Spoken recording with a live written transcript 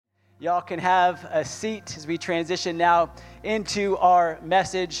Y'all can have a seat as we transition now into our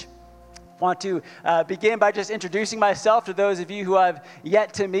message. I want to begin by just introducing myself to those of you who I've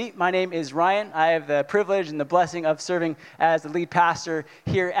yet to meet. My name is Ryan. I have the privilege and the blessing of serving as the lead pastor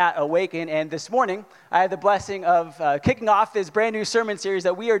here at Awaken. And this morning, I have the blessing of kicking off this brand new sermon series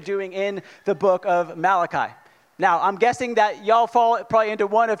that we are doing in the book of Malachi. Now, I'm guessing that y'all fall probably into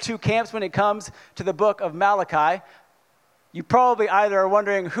one of two camps when it comes to the book of Malachi. You probably either are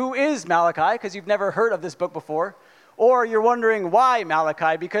wondering, who is Malachi, because you've never heard of this book before, or you're wondering why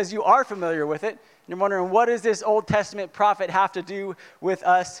Malachi, because you are familiar with it, and you're wondering, what does this Old Testament prophet have to do with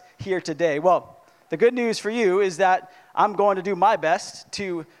us here today? Well, the good news for you is that I'm going to do my best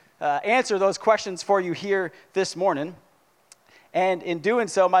to answer those questions for you here this morning. And in doing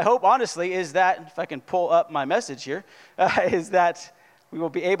so, my hope, honestly, is that, if I can pull up my message here, is that we will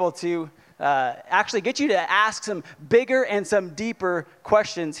be able to actually get you to ask some bigger and some deeper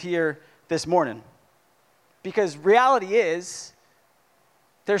questions here this morning. Because reality is,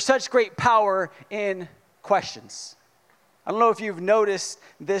 there's such great power in questions. I don't know if you've noticed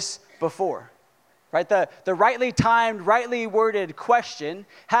this before, right? The rightly timed, rightly worded question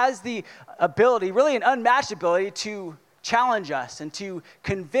has the ability, really an unmatched ability, to challenge us and to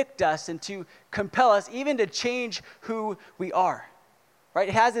convict us and to compel us, even to change who we are. Right?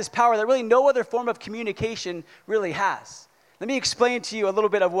 It has this power that really no other form of communication really has. Let me explain to you a little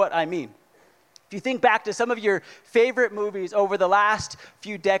bit of what I mean. If you think back to some of your favorite movies over the last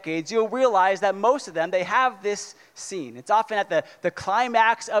few decades, you'll realize that most of them, they have this scene. It's often at the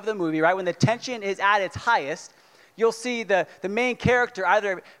climax of the movie, right? When the tension is at its highest, you'll see the main character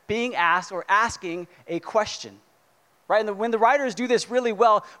either being asked or asking a question. Right? And when the writers do this really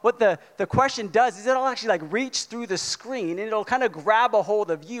well, what the question does is it'll actually reach through the screen and it'll kind of grab a hold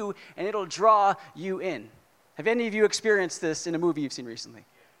of you and it'll draw you in. Have any of you experienced this in a movie you've seen recently?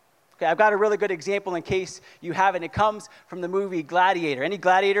 Okay, I've got a really good example in case you haven't. It comes from the movie Gladiator. Any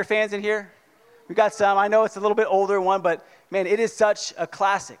Gladiator fans in here? We got some. I know it's a little bit older one, but man, it is such a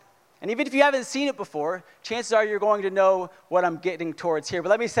classic. And even if you haven't seen it before, chances are you're going to know what I'm getting towards here. But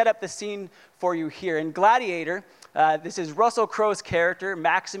let me set up the scene for you here. In Gladiator, this is Russell Crowe's character,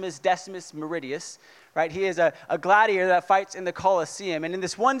 Maximus Decimus Meridius, right? He is a gladiator that fights in the Colosseum. And in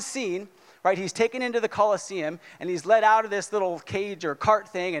this one scene, right, he's taken into the Colosseum, and he's led out of this little cage or cart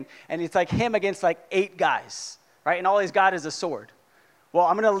thing, and it's like him against 8 guys, right? And all he's got is a sword. Well,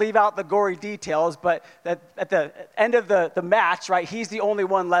 I'm going to leave out the gory details, but at the end of the match, right, he's the only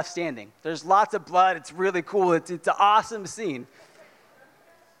one left standing. There's lots of blood. It's really cool. It's an awesome scene.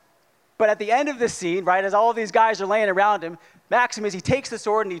 But at the end of the scene, right, as all of these guys are laying around him, Maximus, he takes the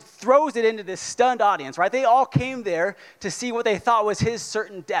sword and he throws it into this stunned audience, right? They all came there to see what they thought was his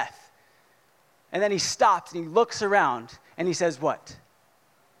certain death. And then he stops and he looks around and he says, what?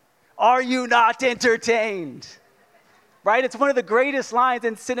 Are you not entertained? Right? It's one of the greatest lines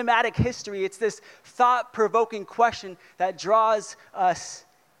in cinematic history. It's this thought-provoking question that draws us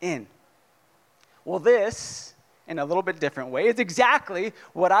in. Well, this, in a little bit different way, is exactly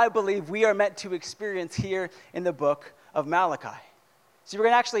what I believe we are meant to experience here in the book of Malachi. So we're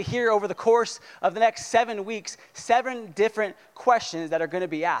going to actually hear over the course of the next 7 weeks, 7 different questions that are going to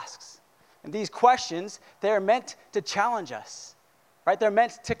be asked. And these questions, they're meant to challenge us, right? They're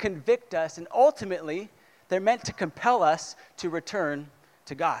meant to convict us, and ultimately, they're meant to compel us to return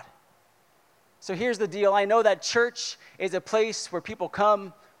to God. So here's the deal. I know that church is a place where people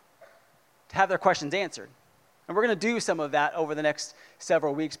come to have their questions answered. And we're going to do some of that over the next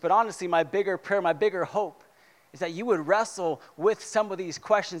several weeks. But honestly, my bigger prayer, my bigger hope is that you would wrestle with some of these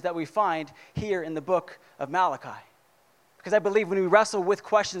questions that we find here in the book of Malachi. Because I believe when we wrestle with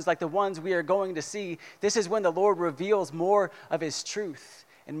questions like the ones we are going to see, this is when the Lord reveals more of his truth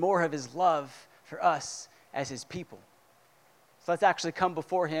and more of his love for us as his people. So let's actually come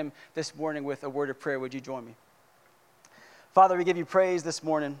before him this morning with a word of prayer. Would you join me? Father, we give you praise this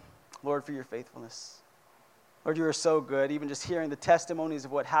morning, Lord, for your faithfulness. Lord, you are so good. Even just hearing the testimonies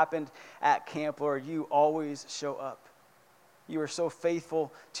of what happened at camp, Lord, you always show up. You are so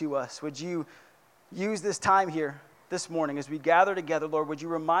faithful to us. Would you use this time here this morning as we gather together, Lord, would you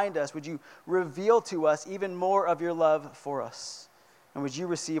remind us, would you reveal to us even more of your love for us? And would you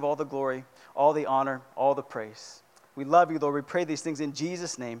receive all the glory, all the honor, all the praise? We love you, Lord. We pray these things in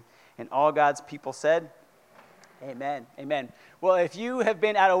Jesus' name. And all God's people said, amen. Amen. Well, if you have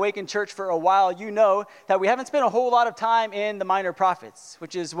been at Awaken Church for a while, you know that we haven't spent a whole lot of time in the minor prophets,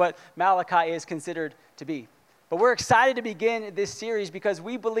 which is what Malachi is considered to be. But we're excited to begin this series because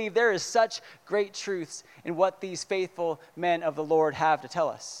we believe there is such great truths in what these faithful men of the Lord have to tell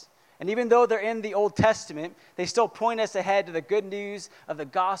us. And even though they're in the Old Testament, they still point us ahead to the good news of the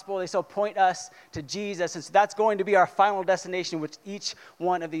gospel. They still point us to Jesus. And so that's going to be our final destination with each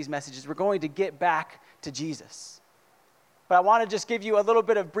one of these messages. We're going to get back to Jesus. But I want to just give you a little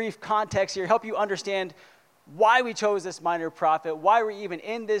bit of brief context here, help you understand why we chose this minor prophet, why we're even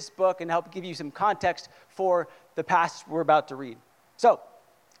in this book, and help give you some context for the passage we're about to read. So,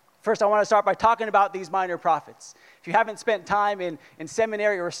 first, I want to start by talking about these minor prophets. If you haven't spent time in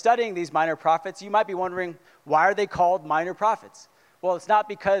seminary or studying these minor prophets, you might be wondering, why are they called minor prophets? Well, it's not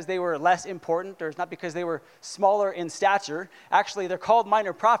because they were less important, or it's not because they were smaller in stature. Actually, they're called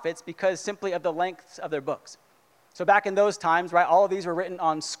minor prophets because simply of the lengths of their books. So back in those times, right, all of these were written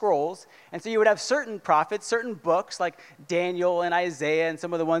on scrolls. And so you would have certain prophets, certain books like Daniel and Isaiah and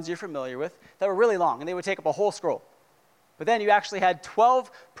some of the ones you're familiar with that were really long, and they would take up a whole scroll. But then you actually had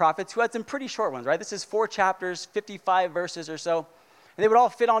 12 prophets who had some pretty short ones, right? This is 4 chapters, 55 verses or so, and they would all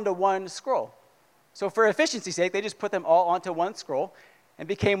fit onto one scroll. So for efficiency's sake, they just put them all onto one scroll and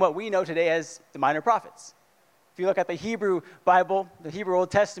became what we know today as the minor prophets. If you look at the Hebrew Bible, the Hebrew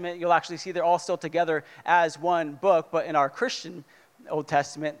Old Testament, you'll actually see they're all still together as one book, but in our Christian Old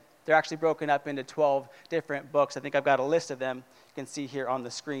Testament, they're actually broken up into 12 different books. I think I've got a list of them you can see here on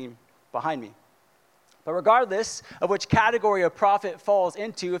the screen behind me. But regardless of which category a prophet falls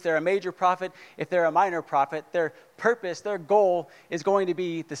into, if they're a major prophet, if they're a minor prophet, their purpose, their goal is going to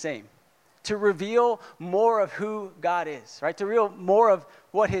be the same. To reveal more of who God is, right? To reveal more of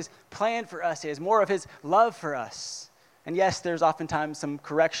what his plan for us is, more of his love for us. And yes, there's oftentimes some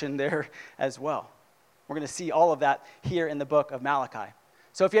correction there as well. We're going to see all of that here in the book of Malachi.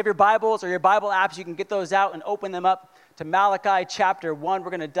 So if you have your Bibles or your Bible apps, you can get those out and open them up to Malachi chapter 1. We're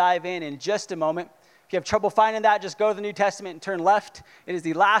going to dive in just a moment. If you have trouble finding that, just go to the New Testament and turn left. It is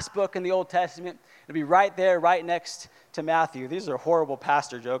the last book in the Old Testament. It'll be right there, right next to Matthew. These are horrible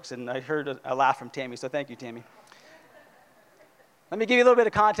pastor jokes, and I heard a laugh from Tammy, so thank you, Tammy. Let me give you a little bit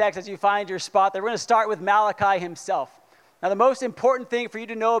of context as you find your spot there. We're going to start with Malachi himself. Now, the most important thing for you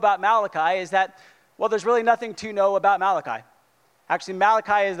to know about Malachi is that, well, there's really nothing to know about Malachi. Actually,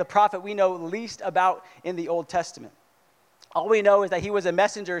 Malachi is the prophet we know least about in the Old Testament. All we know is that he was a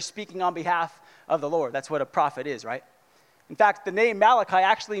messenger speaking on behalf of the Lord. That's what a prophet is, right? In fact, the name Malachi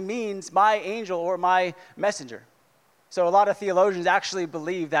actually means my angel or my messenger. So a lot of theologians actually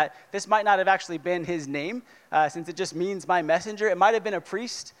believe that this might not have actually been his name, since it just means my messenger. It might have been a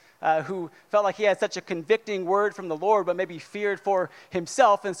priest who felt like he had such a convicting word from the Lord, but maybe feared for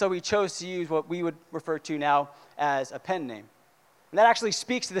himself, and so he chose to use what we would refer to now as a pen name. And that actually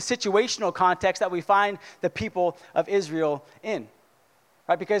speaks to the situational context that we find the people of Israel in.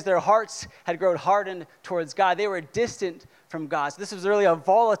 Right, because their hearts had grown hardened towards God. They were distant from God. So this was really a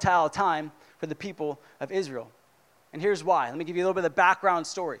volatile time for the people of Israel. And here's why. Let me give you a little bit of the background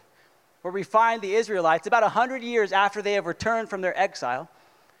story. Where we find the Israelites about 100 years after they have returned from their exile,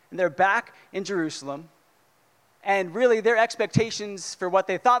 and they're back in Jerusalem, and really their expectations for what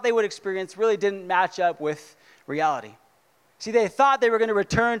they thought they would experience really didn't match up with reality. See, they thought they were going to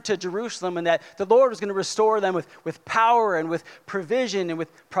return to Jerusalem and that the Lord was going to restore them with power and with provision and with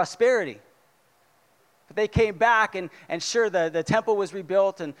prosperity. But they came back and sure, the temple was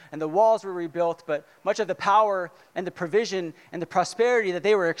rebuilt and the walls were rebuilt, but much of the power and the provision and the prosperity that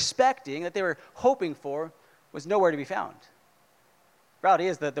they were expecting, that they were hoping for, was nowhere to be found. The reality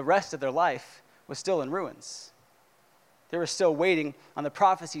is that the rest of their life was still in ruins. They were still waiting on the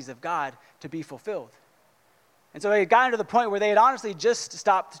prophecies of God to be fulfilled. And so they had gotten to the point where they had honestly just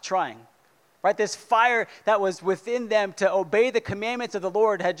stopped trying. Right? This fire that was within them to obey the commandments of the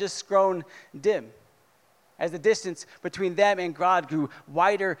Lord had just grown dim as the distance between them and God grew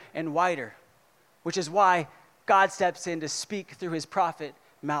wider and wider, which is why God steps in to speak through his prophet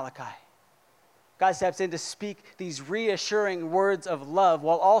Malachi. God steps in to speak these reassuring words of love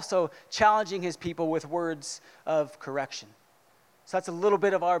while also challenging his people with words of correction. So that's a little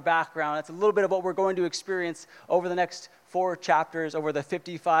bit of our background. That's a little bit of what we're going to experience over the next 4 chapters, over the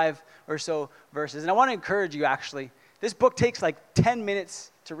 55 or so verses. And I want to encourage you, actually, this book takes like 10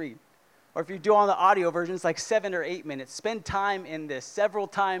 minutes to read. Or if you do on the audio version, it's like 7 or 8 minutes. Spend time in this several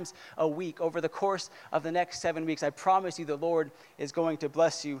times a week over the course of the next 7 weeks. I promise you the Lord is going to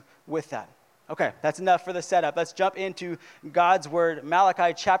bless you with that. Okay, that's enough for the setup. Let's jump into God's word,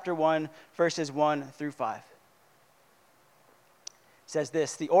 Malachi chapter 1, verses 1 through 5. Says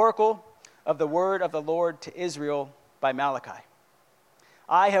this, the oracle of the word of the Lord to Israel by Malachi.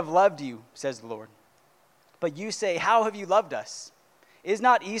 I have loved you, says the Lord. But you say, how have you loved us? Is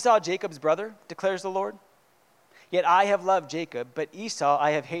not Esau Jacob's brother, declares the Lord? Yet I have loved Jacob, but Esau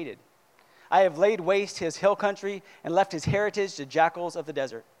I have hated. I have laid waste his hill country and left his heritage to jackals of the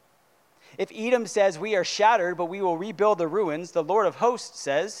desert. If Edom says, we are shattered, but we will rebuild the ruins, the Lord of hosts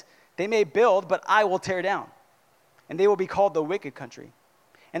says, they may build, but I will tear down. And they will be called the wicked country,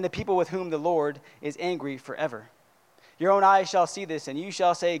 and the people with whom the Lord is angry forever. Your own eyes shall see this, and you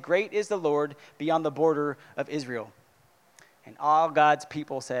shall say, great is the Lord beyond the border of Israel. And all God's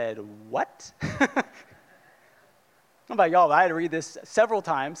people said, what? I don't know about y'all, but I had to read this several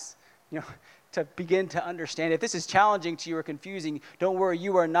times, to begin to understand. If this is challenging to you or confusing, don't worry,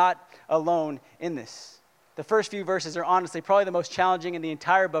 you are not alone in this. The first few verses are honestly probably the most challenging in the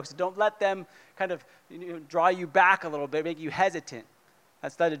entire book, so don't let them kind of draw you back a little bit, make you hesitant.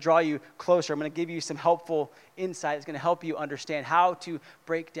 Instead to draw you closer, I'm going to give you some helpful insight that's going to help you understand how to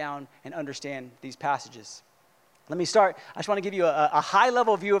break down and understand these passages. Let me start. I just want to give you a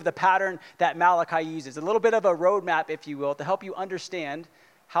high-level view of the pattern that Malachi uses, a little bit of a roadmap, if you will, to help you understand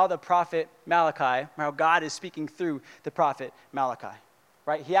how the prophet Malachi, how God is speaking through the prophet Malachi,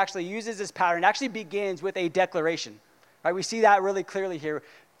 right? He actually uses this pattern. It actually begins with a declaration, right? We see that really clearly here. It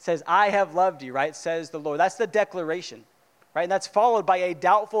says, I have loved you, right? Says the Lord. That's the declaration, right? And that's followed by a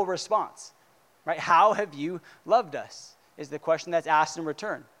doubtful response, right? How have you loved us is the question that's asked in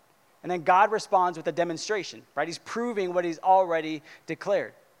return. And then God responds with a demonstration, right? He's proving what he's already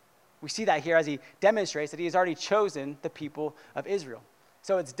declared. We see that here as he demonstrates that he has already chosen the people of Israel.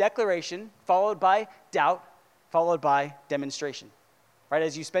 So it's declaration followed by doubt, followed by demonstration. Right?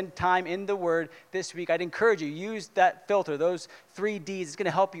 As you spend time in the Word this week, I'd encourage you, use that filter, those 3 Ds. It's going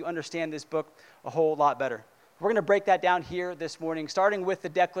to help you understand this book a whole lot better. We're going to break that down here this morning, starting with the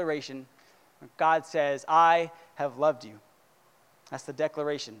declaration. God says, I have loved you. That's the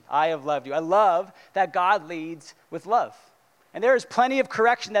declaration. I have loved you. I love that God leads with love. And there is plenty of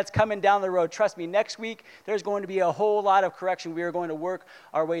correction that's coming down the road. Trust me, next week, there's going to be a whole lot of correction we are going to work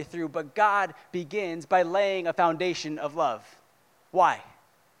our way through. But God begins by laying a foundation of love. Why?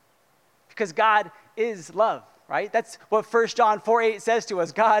 Because God is love, right? That's what 1 John 4:8 says to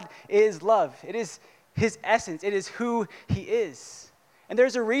us. God is love. It is his essence. It is who he is. And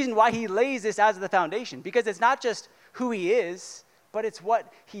there's a reason why he lays this as the foundation. Because it's not just who he is, but it's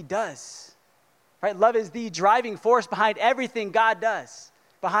what he does. Right? Love is the driving force behind everything God does,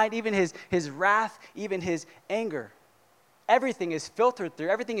 behind even his wrath, even his anger. Everything is filtered through,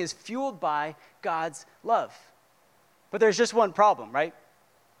 everything is fueled by God's love. But there's just one problem, right?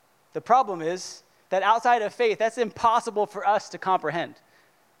 The problem is that outside of faith, that's impossible for us to comprehend.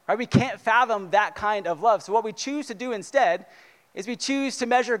 Right? We can't fathom that kind of love. So what we choose to do instead is we choose to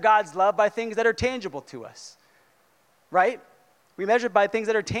measure God's love by things that are tangible to us. Right? We measure by things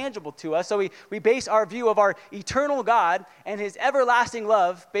that are tangible to us. So we base our view of our eternal God and his everlasting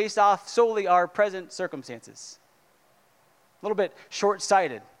love based off solely our present circumstances. A little bit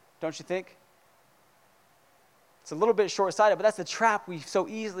short-sighted, don't you think? It's a little bit short-sighted, but that's the trap we so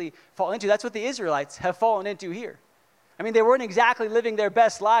easily fall into. That's what the Israelites have fallen into here. I mean, they weren't exactly living their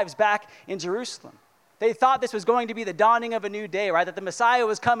best lives back in Jerusalem. They thought this was going to be the dawning of a new day, right? That the Messiah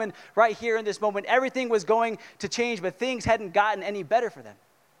was coming right here in this moment. Everything was going to change, but things hadn't gotten any better for them.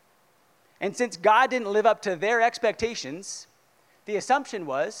 And since God didn't live up to their expectations, the assumption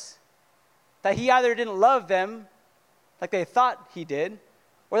was that he either didn't love them like they thought he did,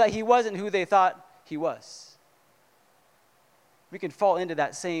 or that he wasn't who they thought he was. We can fall into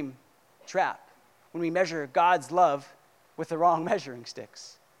that same trap when we measure God's love with the wrong measuring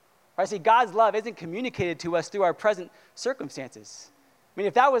sticks. Right? See, God's love isn't communicated to us through our present circumstances. I mean,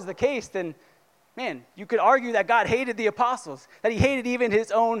 if that was the case, then, man, you could argue that God hated the apostles, that he hated even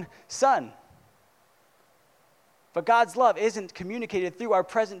his own son. But God's love isn't communicated through our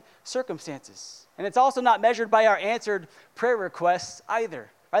present circumstances. And it's also not measured by our answered prayer requests either.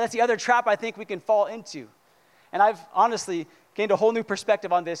 Right? That's the other trap I think we can fall into. And I've honestly gained a whole new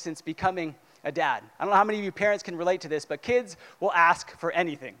perspective on this since becoming a dad. I don't know how many of you parents can relate to this, but kids will ask for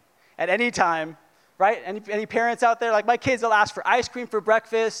anything at any time, right? Any parents out there? Like my kids, they'll ask for ice cream for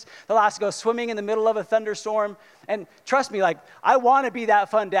breakfast. They'll ask to go swimming in the middle of a thunderstorm. And trust me, like I want to be that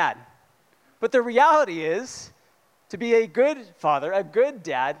fun dad. But the reality is, to be a good father, a good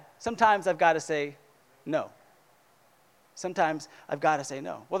dad, sometimes I've got to say no. Sometimes I've got to say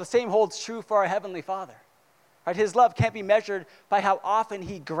no. Well, the same holds true for our Heavenly Father. Right? His love can't be measured by how often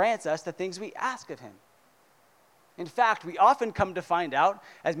he grants us the things we ask of him. In fact, we often come to find out,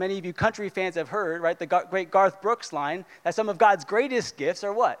 as many of you country fans have heard, right, the great Garth Brooks line, that some of God's greatest gifts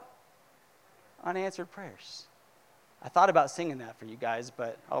are what? Unanswered prayers. I thought about singing that for you guys,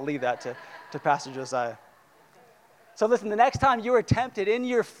 but I'll leave that to Pastor Josiah. So listen, the next time you are tempted in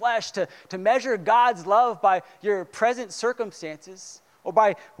your flesh to measure God's love by your present circumstances, or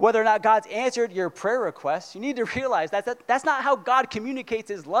by whether or not God's answered your prayer requests. You need to realize that's not how God communicates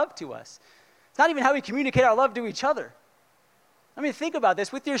his love to us. It's not even how we communicate our love to each other. I mean, think about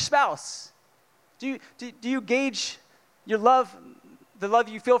this with your spouse. Do you gauge your love, the love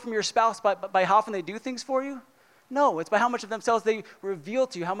you feel from your spouse by how often they do things for you? No, it's by how much of themselves they reveal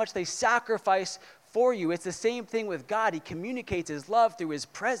to you, how much they sacrifice for you. It's the same thing with God. He communicates his love through his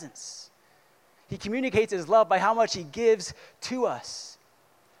presence. He communicates his love by how much he gives to us.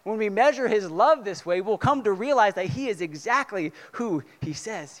 When we measure his love this way, we'll come to realize that he is exactly who he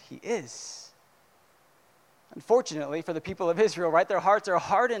says he is. Unfortunately, for the people of Israel, right, their hearts are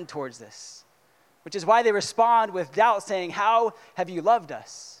hardened towards this, which is why they respond with doubt, saying, "How have you loved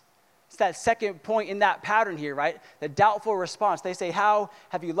us?" It's that second point in that pattern here, right? The doubtful response. They say, "How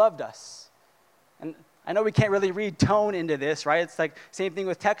have you loved us?" And I know we can't really read tone into this, right? It's like same thing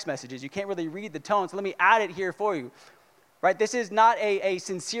with text messages. You can't really read the tone, so let me add it here for you, right? This is not a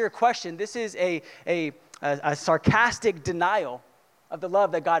sincere question. This is a sarcastic denial of the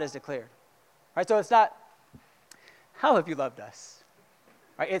love that God has declared, right? So it's not, "How have you loved us?"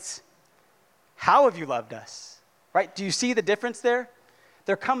 Right? It's, "How have you loved us?" Right? Do you see the difference there?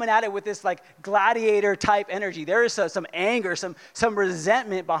 They're coming at it with this like gladiator type energy. There is some anger, some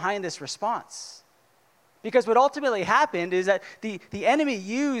resentment behind this response. Because what ultimately happened is that the enemy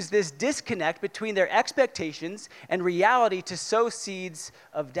used this disconnect between their expectations and reality to sow seeds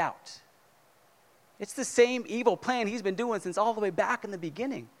of doubt. It's the same evil plan he's been doing since all the way back in the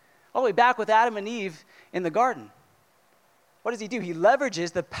beginning, all the way back with Adam and Eve in the garden. What does he do? He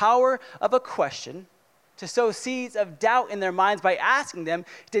leverages the power of a question to sow seeds of doubt in their minds by asking them,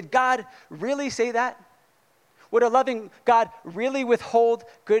 did God really say that? Would a loving God really withhold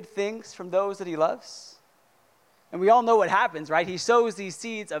good things from those that he loves? And we all know what happens, right? He sows these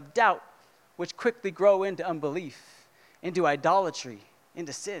seeds of doubt, which quickly grow into unbelief, into idolatry,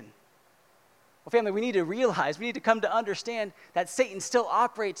 into sin. Well, family, we need to come to understand that Satan still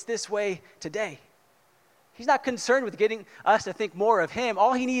operates this way today. He's not concerned with getting us to think more of him.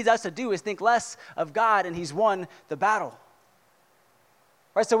 All he needs us to do is think less of God, and he's won the battle.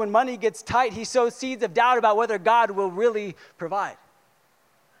 Right? So when money gets tight, he sows seeds of doubt about whether God will really provide.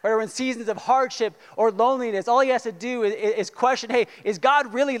 Or in seasons of hardship or loneliness, all he has to do is question, hey, is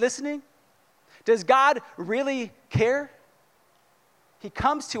God really listening? Does God really care? He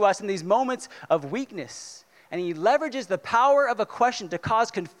comes to us in these moments of weakness, and he leverages the power of a question to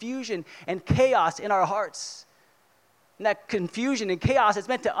cause confusion and chaos in our hearts. And that confusion and chaos is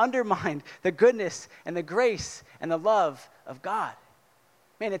meant to undermine the goodness and the grace and the love of God.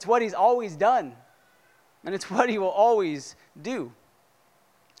 Man, it's what he's always done, and it's what he will always do.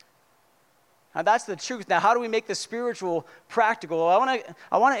 Now, that's the truth. Now, how do we make the spiritual practical? Well,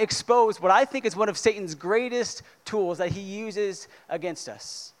 I want to expose what I think is one of Satan's greatest tools that he uses against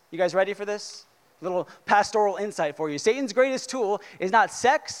us. You guys ready for this? A little pastoral insight for you. Satan's greatest tool is not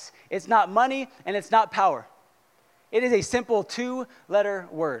sex, it's not money, and it's not power. It is a simple 2-letter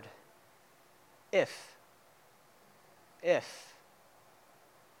word. If. If.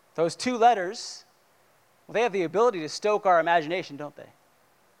 Those 2 letters, well, they have the ability to stoke our imagination, don't they?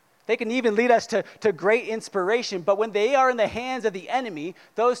 They can even lead us to great inspiration, but when they are in the hands of the enemy,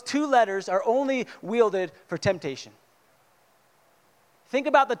 those 2 letters are only wielded for temptation. Think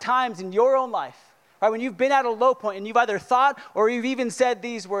about the times in your own life, right, when you've been at a low point and you've either thought or you've even said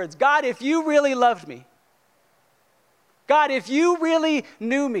these words, God, if you really loved me, God, if you really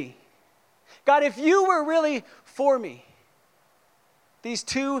knew me, God, if you were really for me. These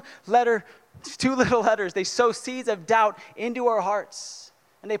 2 little letters, they sow seeds of doubt into our hearts.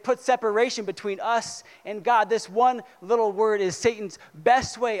 And they put separation between us and God. This one little word is Satan's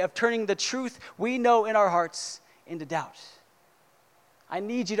best way of turning the truth we know in our hearts into doubt. I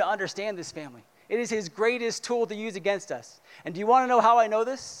need you to understand this, family. It is his greatest tool to use against us. And do you want to know how I know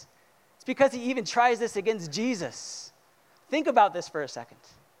this? It's because he even tries this against Jesus. Think about this for a second.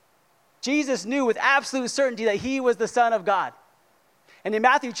 Jesus knew with absolute certainty that he was the Son of God. And in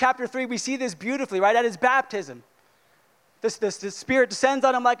Matthew chapter 3, we see this beautifully, right at his baptism. The Spirit descends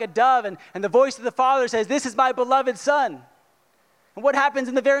on him like a dove, and the voice of the Father says, this is my beloved Son. And what happens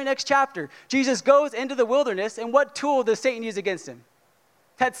in the very next chapter? Jesus goes into the wilderness, and what tool does Satan use against him?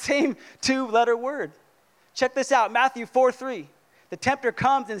 That same 2-letter word. Check this out, Matthew 4:3. The tempter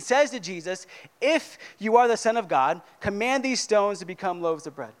comes and says to Jesus, if you are the Son of God, command these stones to become loaves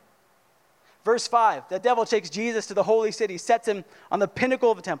of bread. Verse 5, the devil takes Jesus to the holy city, sets him on the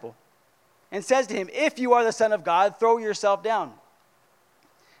pinnacle of the temple, and says to him, if you are the Son of God, throw yourself down.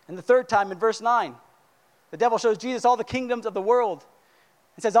 And the third time in verse 9, the devil shows Jesus all the kingdoms of the world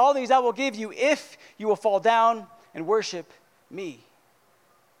and says, all these I will give you if you will fall down and worship me.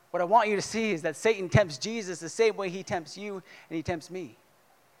 What I want you to see is that Satan tempts Jesus the same way he tempts you and he tempts me,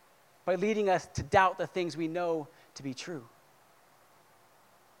 by leading us to doubt the things we know to be true.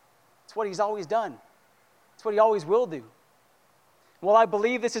 It's what he's always done. It's what he always will do. Well, I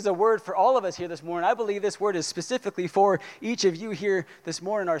believe this is a word for all of us here this morning. I believe this word is specifically for each of you here this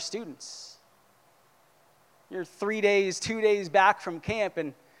morning, our students. You're 2 days back from camp,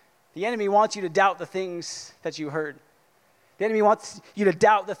 and the enemy wants you to doubt the things that you heard. The enemy wants you to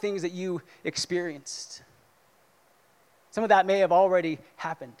doubt the things that you experienced. Some of that may have already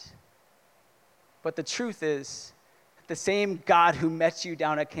happened. But the truth is, the same God who met you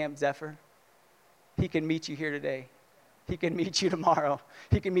down at Camp Zephyr, he can meet you here today. He can meet you tomorrow.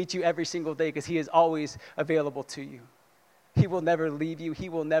 He can meet you every single day because he is always available to you. He will never leave you. He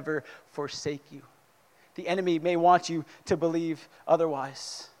will never forsake you. The enemy may want you to believe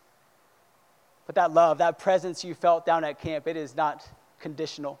otherwise. But that love, that presence you felt down at camp, it is not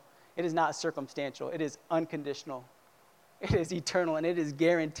conditional. It is not circumstantial. It is unconditional. It is eternal, and it is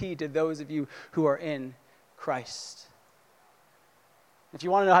guaranteed to those of you who are in Christ. If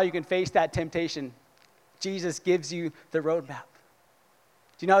you want to know how you can face that temptation, Jesus gives you the roadmap.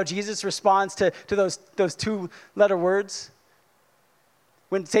 Do you know how Jesus responds to those 2-letter words?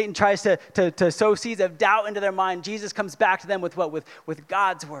 When Satan tries to sow seeds of doubt into their mind, Jesus comes back to them with what? With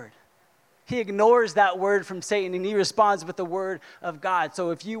God's word. He ignores that word from Satan, and he responds with the word of God.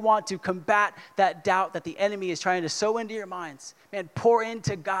 So if you want to combat that doubt that the enemy is trying to sow into your minds, man, pour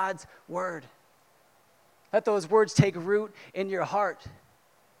into God's word. Let those words take root in your heart.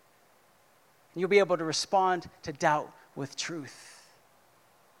 You'll be able to respond to doubt with truth.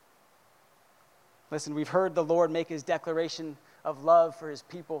 Listen, we've heard the Lord make his declaration of love for his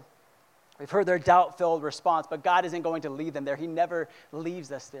people. We've heard their doubt-filled response, but God isn't going to leave them there. He never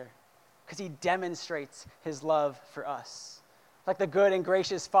leaves us there because he demonstrates his love for us. Like the good and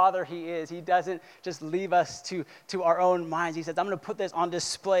gracious Father he is, he doesn't just leave us to our own minds. He says, I'm going to put this on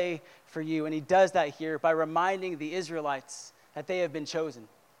display for you. And he does that here by reminding the Israelites that they have been chosen.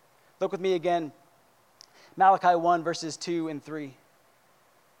 Look with me again, Malachi 1, verses 2 and 3.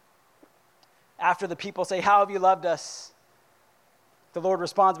 After the people say, how have you loved us? The Lord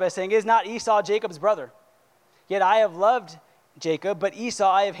responds by saying, is not Esau Jacob's brother? Yet I have loved Jacob, but Esau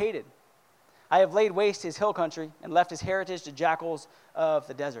I have hated. I have laid waste his hill country and left his heritage to jackals of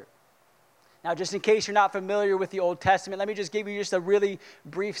the desert. Now, just in case you're not familiar with the Old Testament, let me just give you just a really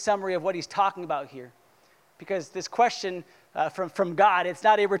brief summary of what he's talking about here. Because this question from God, it's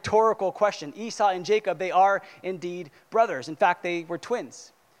not a rhetorical question. Esau and Jacob, they are indeed brothers. In fact, they were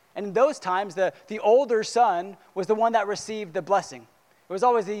twins. And in those times, the older son was the one that received the blessing. It was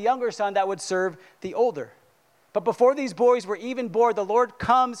always the younger son that would serve the older. But before these boys were even born, the Lord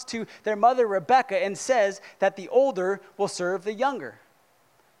comes to their mother Rebekah and says that the older will serve the younger.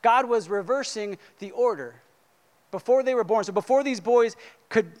 God was reversing the order before they were born. So before these boys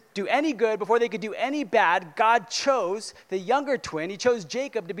could do any good, before they could do any bad, God chose the younger twin. He chose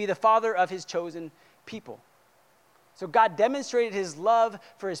Jacob to be the father of his chosen people. So God demonstrated his love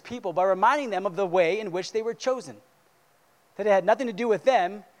for his people by reminding them of the way in which they were chosen. That it had nothing to do with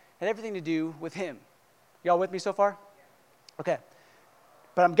them, it had everything to do with him. Y'all with me so far? Okay.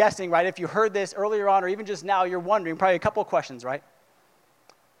 But I'm guessing, right, if you heard this earlier on or even just now, you're wondering probably a couple of questions, right?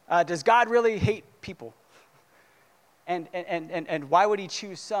 Does God really hate people? And why would he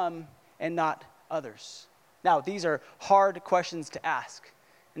choose some and not others? Now, these are hard questions to ask.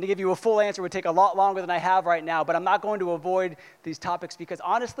 And to give you a full answer would take a lot longer than I have right now, but I'm not going to avoid these topics because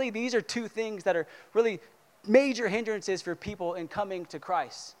honestly, these are two things that are really major hindrances for people in coming to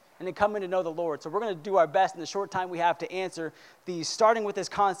Christ and in coming to know the Lord. So we're going to do our best in the short time we have to answer these, starting with this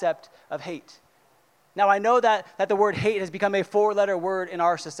concept of hate. Now, I know that the word hate has become a 4-letter word in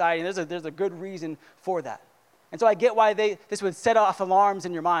our society, and there's a good reason for that. And so I get why this would set off alarms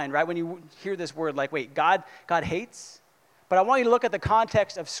in your mind, right? When you hear this word, like, wait, God hates? But I want you to look at the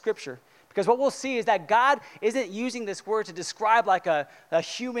context of Scripture, because what we'll see is that God isn't using this word to describe like a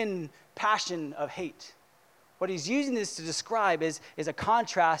human passion of hate. What he's using this to describe is a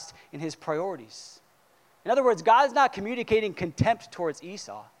contrast in his priorities. In other words, God's not communicating contempt towards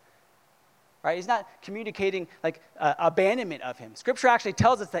Esau. Right? He's not communicating like abandonment of him. Scripture actually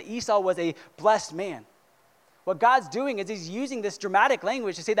tells us that Esau was a blessed man. What God's doing is he's using this dramatic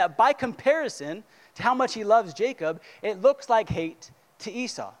language to say that by comparison to how much he loves Jacob, it looks like hate to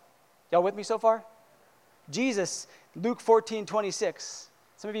Esau. Y'all with me so far? Jesus, Luke 14:26.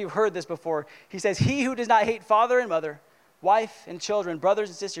 Some of you have heard this before. He says, he who does not hate father and mother, wife and children, brothers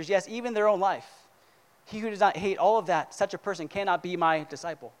and sisters, yes, even their own life. He who does not hate all of that, such a person cannot be my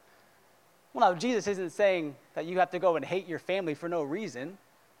disciple. Well, now, Jesus isn't saying that you have to go and hate your family for no reason.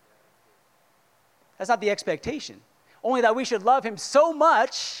 That's not the expectation. Only that we should love him so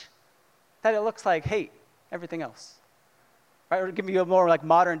much that it looks like hate everything else. Right? Or to give you a more like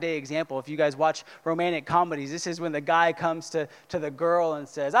modern day example, if you guys watch romantic comedies, this is when the guy comes to the girl and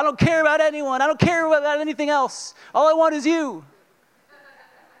says, I don't care about anyone. I don't care about anything else. All I want is you.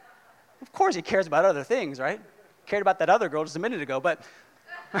 Of course he cares about other things, right? Cared about that other girl just a minute ago, but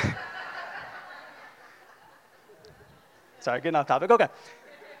sorry, getting off topic. Okay.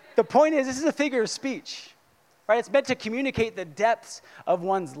 The point is, this is a figure of speech, right? It's meant to communicate the depths of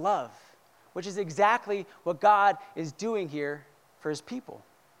one's love, which is exactly what God is doing here for his people.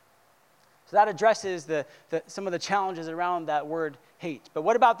 So that addresses some of the challenges around that word hate. But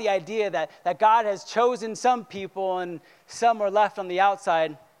what about the idea that God has chosen some people and some are left on the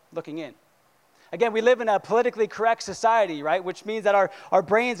outside looking in? Again, we live in a politically correct society, right? Which means that our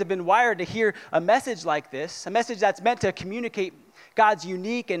brains have been wired to hear a message like this, a message that's meant to communicate God's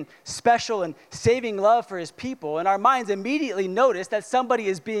unique and special and saving love for his people. And our minds immediately notice that somebody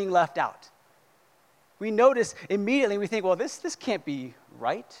is being left out. We notice immediately, we think, well, this can't be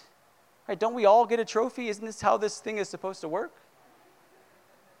right. Right? Don't we all get a trophy? Isn't this how this thing is supposed to work?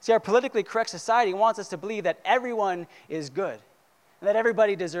 See, our politically correct society wants us to believe that everyone is good and that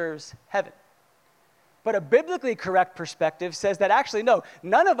everybody deserves heaven. But a biblically correct perspective says that actually, no,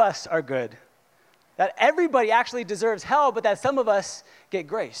 none of us are good. That everybody actually deserves hell, but that some of us get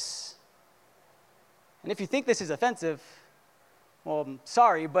grace. And if you think this is offensive, well, I'm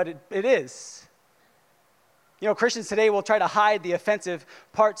sorry, but it is. You know, Christians today will try to hide the offensive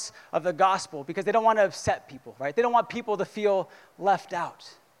parts of the gospel because they don't want to upset people, right? They don't want people to feel left out.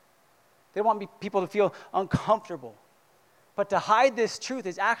 They want people to feel uncomfortable. But to hide this truth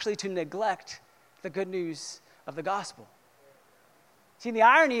is actually to neglect the good news of the gospel. See, the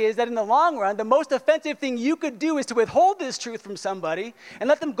irony is that in the long run, the most offensive thing you could do is to withhold this truth from somebody and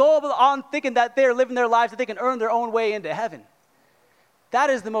let them go on thinking that they're living their lives, that they can earn their own way into heaven. That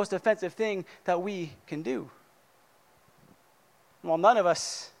is the most offensive thing that we can do. While none of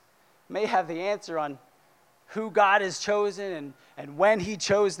us may have the answer on who God has chosen and when he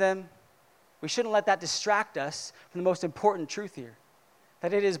chose them, we shouldn't let that distract us from the most important truth here,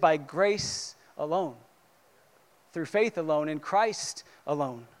 that it is by grace alone, through faith alone, in Christ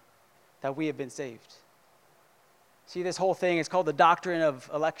alone, that we have been saved. See, this whole thing is called the doctrine of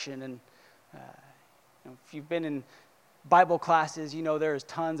election, and if you've been in Bible classes, you know there is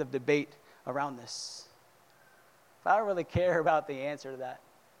tons of debate around this. But I don't really care about the answer to that,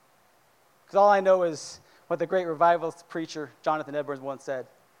 because all I know is what the great revivalist preacher Jonathan Edwards once said,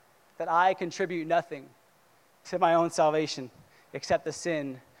 that I contribute nothing to my own salvation except the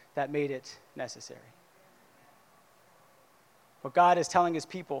sin that made it necessary. What God is telling his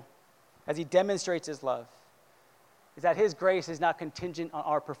people as he demonstrates his love is that his grace is not contingent on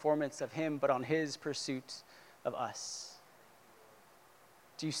our performance of him, but on his pursuit of us.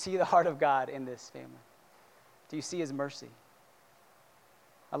 Do you see the heart of God in this family? Do you see his mercy?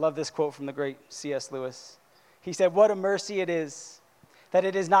 I love this quote from the great C.S. Lewis. He said, "What a mercy it is that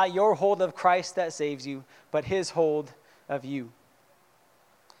it is not your hold of Christ that saves you, but his hold of you."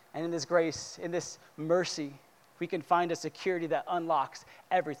 And in this grace, in this mercy, we can find a security that unlocks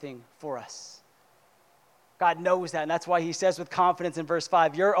everything for us. God knows that, and that's why he says with confidence in verse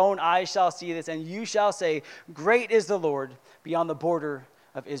 5, "Your own eyes shall see this, and you shall say, great is the Lord beyond the border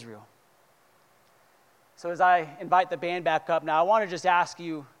of Israel." So as I invite the band back up now, I want to just ask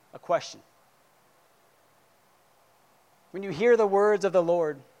you a question. When you hear the words of the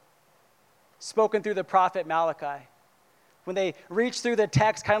Lord spoken through the prophet Malachi, when they reach through the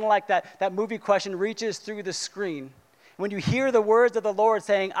text, kind of like that movie question reaches through the screen, when you hear the words of the Lord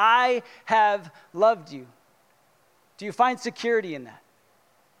saying, "I have loved you," do you find security in that?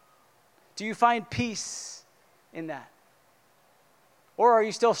 Do you find peace in that? Or are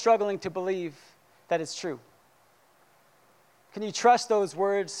you still struggling to believe that it's true? Can you trust those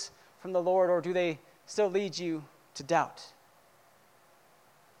words from the Lord, or do they still lead you to doubt?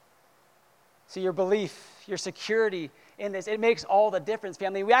 See, your belief, your security in this, it makes all the difference,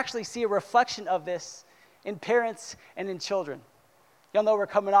 family. We actually see a reflection of this in parents and in children. Y'all know we're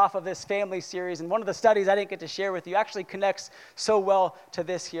coming off of this family series, and one of the studies I didn't get to share with you actually connects so well to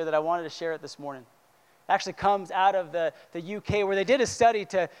this here that I wanted to share it this morning. It actually comes out of the UK, where they did a study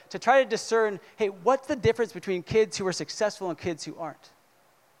to try to discern, hey, what's the difference between kids who are successful and kids who aren't?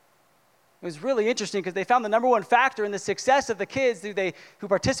 It was really interesting because they found the number one factor in the success of the kids who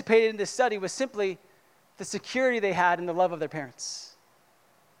participated in this study was simply the security they had in the love of their parents.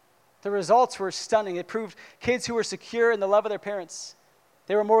 The results were stunning. It proved kids who were secure in the love of their parents,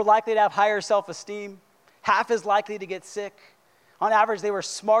 they were more likely to have higher self-esteem, half as likely to get sick, On average, they were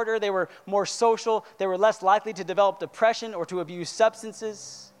smarter, they were more social, they were less likely to develop depression or to abuse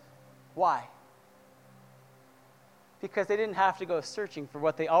substances. Why? Because they didn't have to go searching for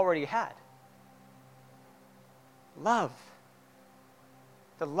what they already had. Love.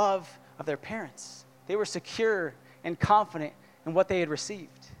 The love of their parents. They were secure and confident in what they had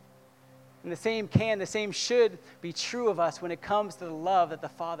received. And the same should be true of us when it comes to the love that the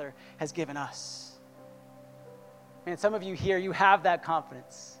Father has given us. Man, some of you here, you have that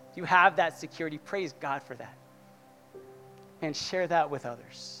confidence. You have that security. Praise God for that. And share that with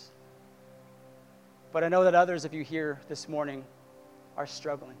others. But I know that others of you here this morning are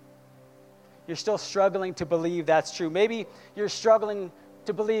struggling. You're still struggling to believe that's true. Maybe you're struggling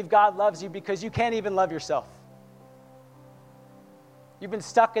to believe God loves you because you can't even love yourself. You've been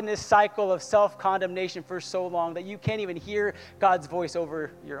stuck in this cycle of self-condemnation for so long that you can't even hear God's voice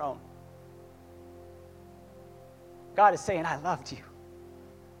over your own. God is saying, I loved you.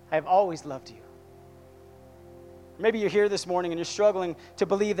 I have always loved you. Maybe you're here this morning and you're struggling to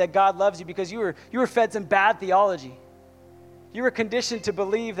believe that God loves you because you were fed some bad theology. You were conditioned to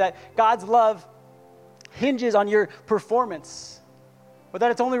believe that God's love hinges on your performance, or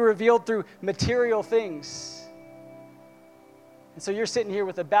that it's only revealed through material things. And so you're sitting here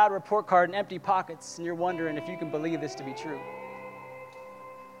with a bad report card and empty pockets, and you're wondering if you can believe this to be true.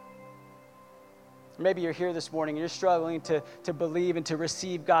 Maybe you're here this morning and you're struggling to believe and to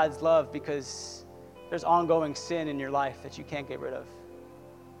receive God's love because there's ongoing sin in your life that you can't get rid of.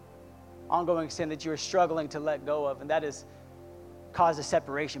 Ongoing sin that you are struggling to let go of, and that has caused a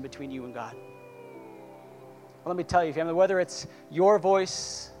separation between you and God. Well, let me tell you, family, whether it's your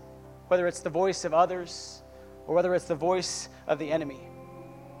voice, whether it's the voice of others, or whether it's the voice of the enemy,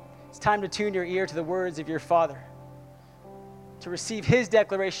 it's time to tune your ear to the words of your Father, to receive his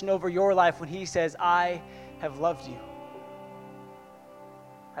declaration over your life when he says, I have loved you.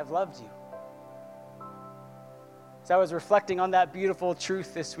 I've loved you. As I was reflecting on that beautiful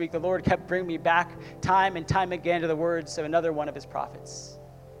truth this week, the Lord kept bringing me back time and time again to the words of another one of his prophets.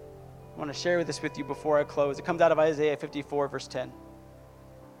 I want to share this with you before I close. It comes out of Isaiah 54, verse 10.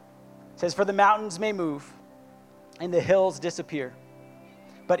 It says, for the mountains may move and the hills disappear,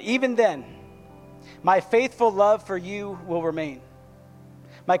 but even then, my faithful love for you will remain.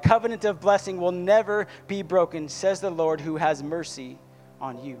 My covenant of blessing will never be broken, says the Lord who has mercy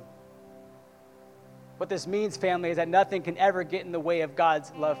on you. What this means, family, is that nothing can ever get in the way of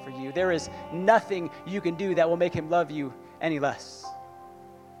God's love for you. There is nothing you can do that will make him love you any less.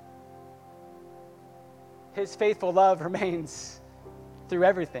 His faithful love remains through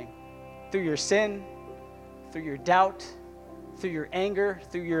everything, through your sin, through your doubt, through your anger,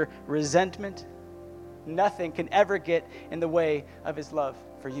 through your resentment. Nothing can ever get in the way of his love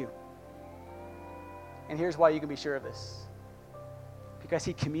for you. And here's why you can be sure of this. Because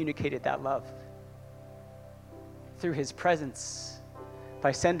he communicated that love through his presence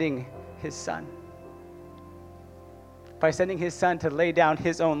by sending his son. By sending his son to lay down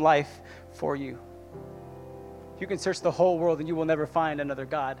his own life for you. You can search the whole world and you will never find another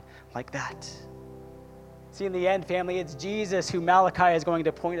God like that. See, in the end, family, it's Jesus who Malachi is going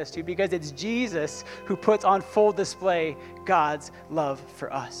to point us to, because it's Jesus who puts on full display God's love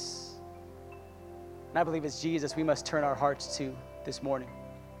for us. And I believe it's Jesus we must turn our hearts to this morning.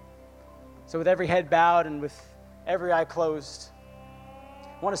 So with every head bowed and with every eye closed,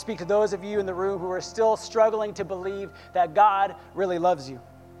 I want to speak to those of you in the room who are still struggling to believe that God really loves you.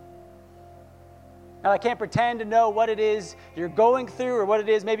 Now, I can't pretend to know what it is you're going through or what it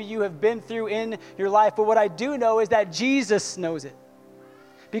is maybe you have been through in your life, but what I do know is that Jesus knows it,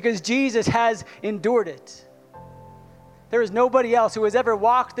 because Jesus has endured it. There is nobody else who has ever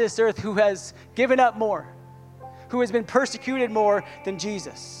walked this earth who has given up more, who has been persecuted more than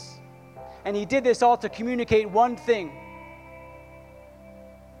Jesus. And he did this all to communicate one thing.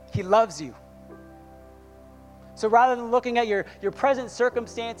 He loves you. So rather than looking at your present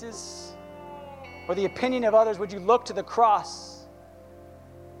circumstances or the opinion of others, would you look to the cross?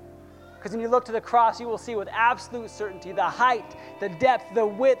 Because when you look to the cross, you will see with absolute certainty the height, the depth, the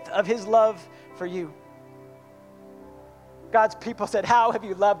width of his love for you. God's people said, how have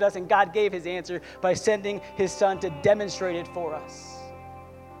you loved us? And God gave his answer by sending his son to demonstrate it for us.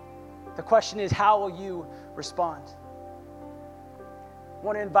 The question is, how will you respond? I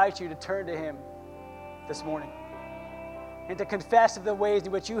want to invite you to turn to him this morning and to confess of the ways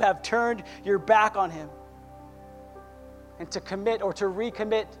in which you have turned your back on him, and to commit or to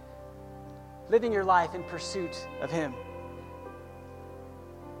recommit living your life in pursuit of him.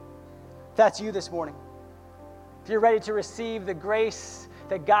 If that's you this morning, if you're ready to receive the grace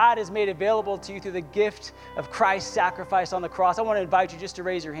that God has made available to you through the gift of Christ's sacrifice on the cross, I want to invite you just to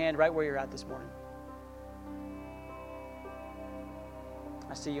raise your hand right where you're at this morning.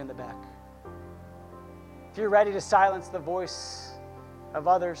 I see you in the back. If you're ready to silence the voice of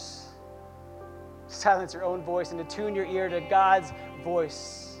others, silence your own voice and to tune your ear to God's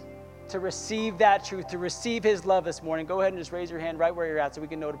voice, to receive that truth, to receive his love this morning, go ahead and just raise your hand right where you're at so we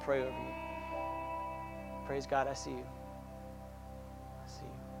can know to pray over you. Praise God, I see you. I see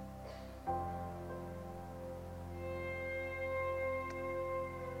you.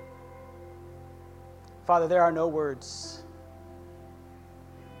 Father, there are no words.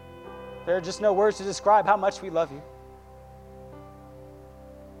 There are just no words to describe how much we love you.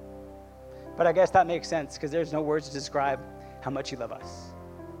 But I guess that makes sense because there's no words to describe how much you love us.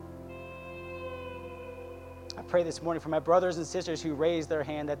 I pray this morning for my brothers and sisters who raised their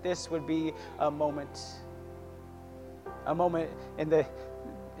hand that this would be a moment in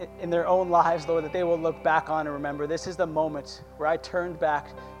their own lives, Lord, that they will look back on and remember this is the moment where I turned back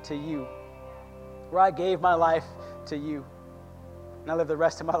to you, where I gave my life to you, and I live the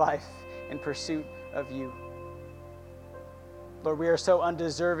rest of my life in pursuit of you. Lord, we are so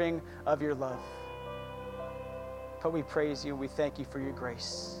undeserving of your love, but we praise you. We thank you for your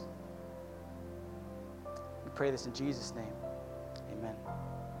grace. We pray this in Jesus' name. Amen.